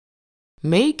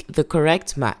Make the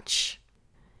correct match.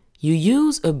 You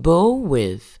use a bow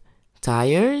with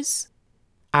tires,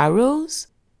 arrows,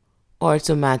 or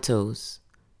tomatoes.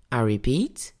 I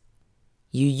repeat.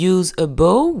 You use a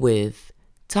bow with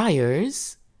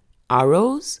tires,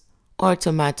 arrows, or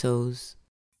tomatoes.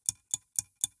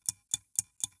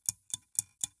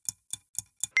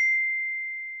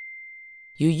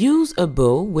 You use a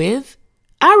bow with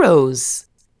arrows.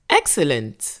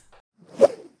 Excellent!